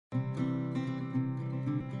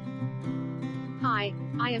Hi,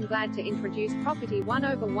 I am glad to introduce property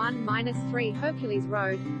 1/1-3 Hercules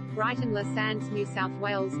Road, Brighton-Le-Sands, New South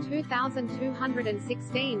Wales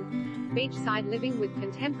 2216. Beachside living with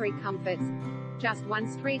contemporary comforts. Just one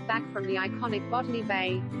street back from the iconic Botany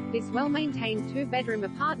Bay, this well-maintained two-bedroom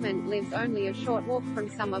apartment lives only a short walk from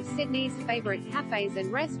some of Sydney's favourite cafes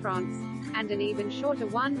and restaurants, and an even shorter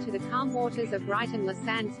one to the calm waters of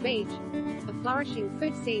Brighton-Le-Sands Beach. A flourishing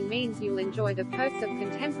food scene means you'll enjoy the perks of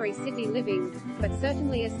contemporary Sydney living, but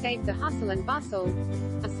certainly escape the hustle and bustle.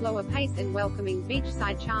 A slower pace and welcoming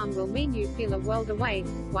beachside charm will mean you feel a world away,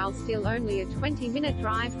 while still only a 20-minute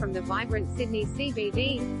drive from the vibrant Sydney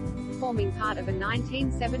CBD. Forming part of a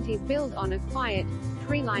 1970s build on a quiet,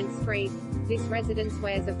 tree-lined street, this residence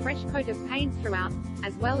wears a fresh coat of paint throughout,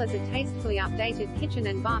 as well as a tastefully updated kitchen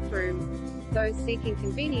and bathroom. Those seeking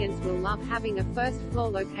convenience will love having a first-floor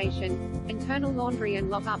location, internal laundry and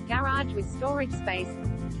lock-up garage with storage space.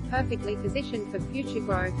 Perfectly positioned for future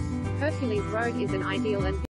growth, Hercules Road is an ideal and